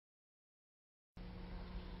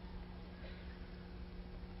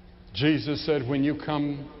Jesus said, when you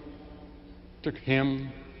come to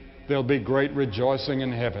Him, there'll be great rejoicing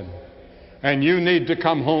in heaven. And you need to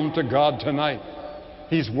come home to God tonight.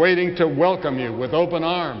 He's waiting to welcome you with open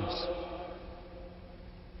arms.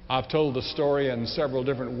 I've told the story in several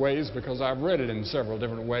different ways because I've read it in several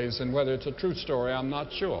different ways, and whether it's a true story, I'm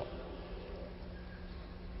not sure.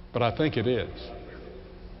 But I think it is.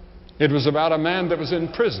 It was about a man that was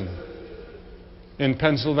in prison in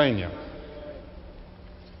Pennsylvania.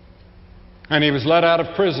 And he was let out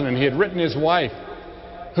of prison, and he had written his wife,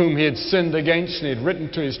 whom he had sinned against, and he had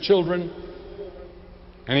written to his children.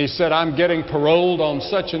 And he said, I'm getting paroled on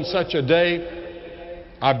such and such a day.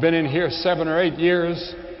 I've been in here 7 or 8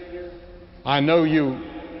 years. I know you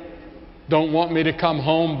don't want me to come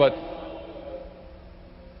home, but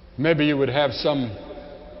maybe you would have some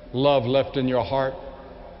love left in your heart.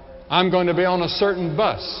 I'm going to be on a certain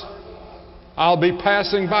bus. I'll be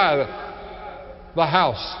passing by the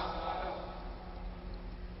house.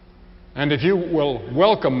 And if you will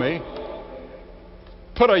welcome me,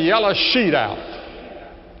 put a yellow sheet out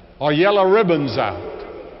or yellow ribbons out,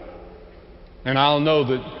 and I'll know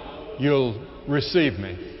that you'll receive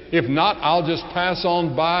me. If not, I'll just pass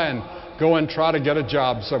on by and go and try to get a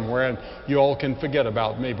job somewhere, and you all can forget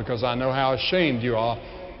about me because I know how ashamed you are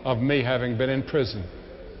of me having been in prison.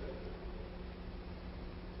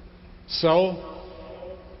 So,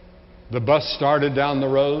 the bus started down the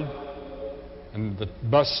road, and the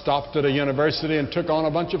bus stopped at a university and took on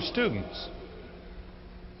a bunch of students.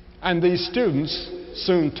 And these students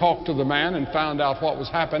soon talked to the man and found out what was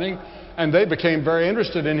happening, and they became very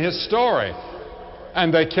interested in his story.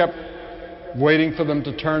 And they kept waiting for them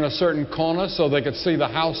to turn a certain corner so they could see the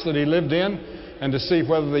house that he lived in and to see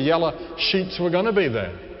whether the yellow sheets were going to be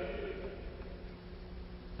there.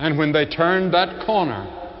 And when they turned that corner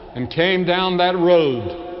and came down that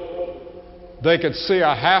road, they could see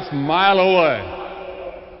a half mile away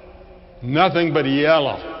nothing but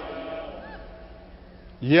yellow.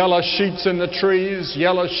 Yellow sheets in the trees,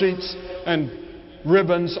 yellow sheets and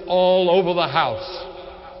ribbons all over the house.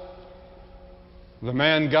 The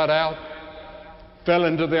man got out, fell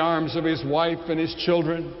into the arms of his wife and his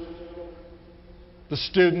children. The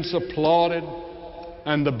students applauded,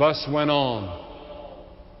 and the bus went on.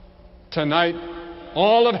 Tonight,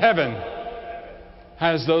 all of heaven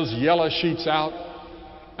has those yellow sheets out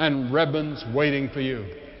and ribbons waiting for you.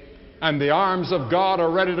 And the arms of God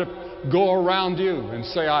are ready to go around you and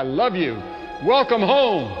say, I love you. Welcome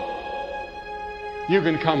home. You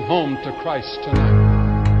can come home to Christ tonight.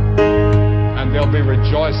 And there'll be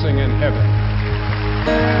rejoicing in heaven.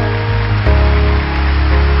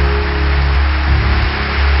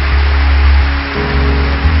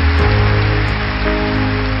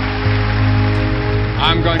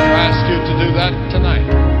 I'm going to ask you to do that tonight.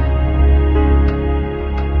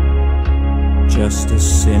 Just a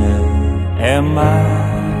sinner am I,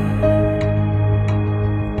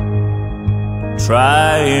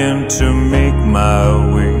 trying to make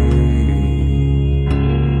my way.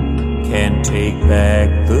 Can't take back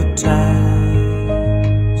the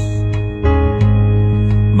times.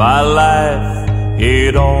 My life,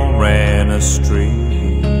 it all ran astray.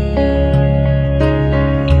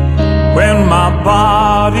 When my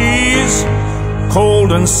body's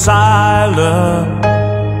cold and silent,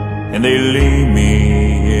 and they lay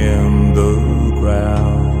me in the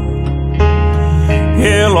ground.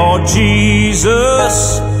 Yeah, Lord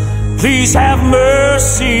Jesus, please have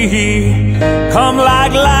mercy. Come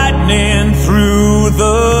like lightning through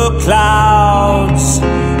the clouds.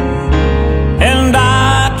 And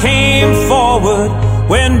I came forward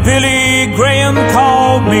when Billy Graham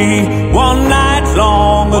called me one night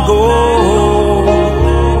long ago.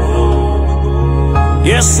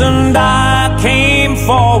 Yes, and I came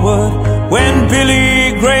forward when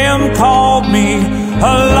Billy Graham called me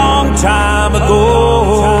a long time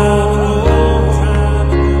ago.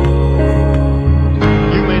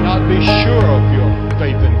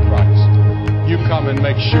 Come and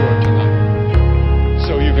make sure tonight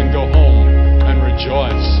so you can go home and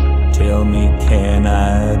rejoice. Tell me, can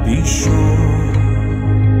I be sure?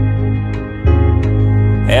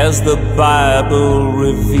 As the Bible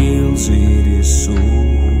reveals, it is so.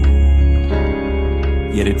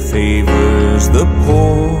 Yet it favors the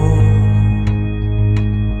poor.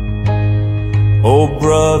 Oh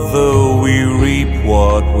brother, we reap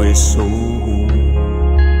what we sow.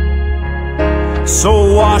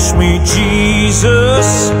 So wash me,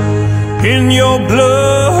 Jesus, in your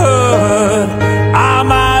blood. I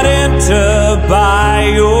might enter by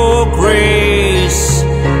your grace.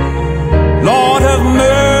 Lord, have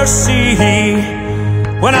mercy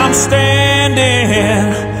when I'm standing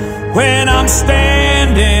at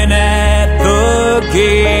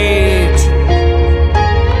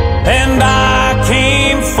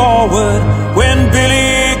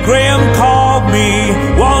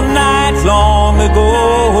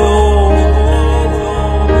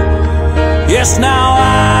Yes, now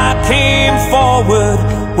I came forward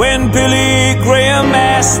when Billy Graham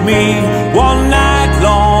asked me one night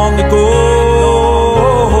long ago,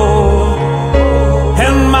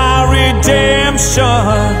 and my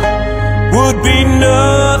redemption would be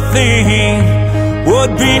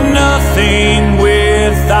nothing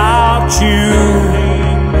without you,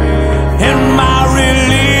 and my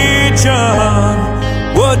religion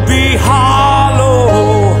would be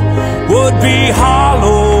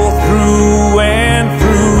hollow through and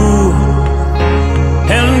through.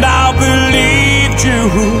 And I believed you,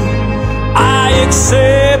 I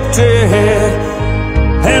accepted,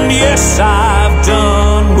 and yes, I've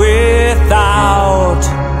done without.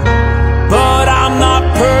 But I'm not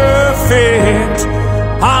perfect,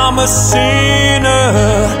 I'm a sinner.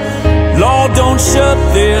 Lord, don't shut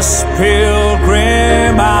this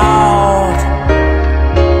pilgrim out.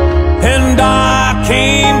 And I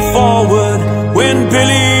came forward when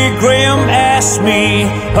Billy Graham asked me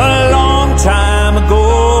a long time ago.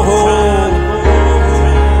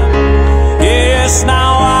 Yes,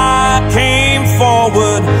 now I came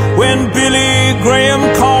forward when Billy Graham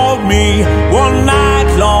called me one night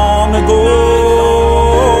long ago.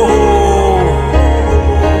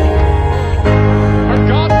 But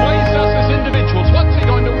God placed us as individuals. What's He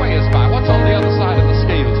going to weigh us by? What's on the other side of the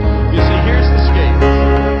scales? You see, here's the scales.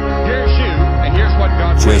 Here's you, and here's what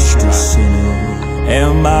God weighs Just you a by. sinner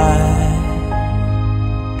am I,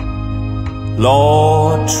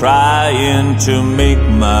 Lord, trying to make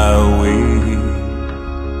my way.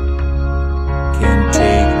 Can't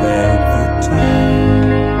take back the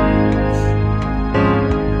times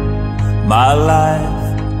my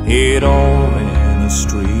life it all ran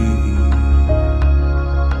astray.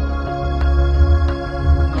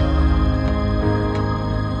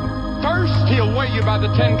 First, He'll weigh you by the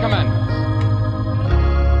 10 Commandments.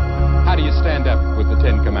 How do you stand up with the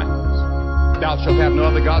 10 Commandments? Thou shalt have no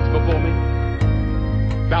other gods before me.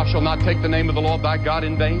 Thou shalt not take the name of the Lord thy God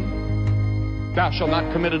in vain. Thou shalt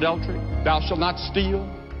not commit adultery. Thou shalt not steal.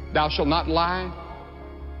 Thou shalt not lie.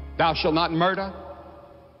 Thou shalt not murder.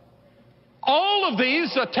 All of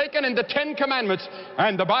these are taken in the 10 Commandments.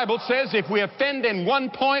 And the Bible says if we offend in one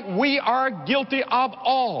point, we are guilty of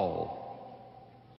all.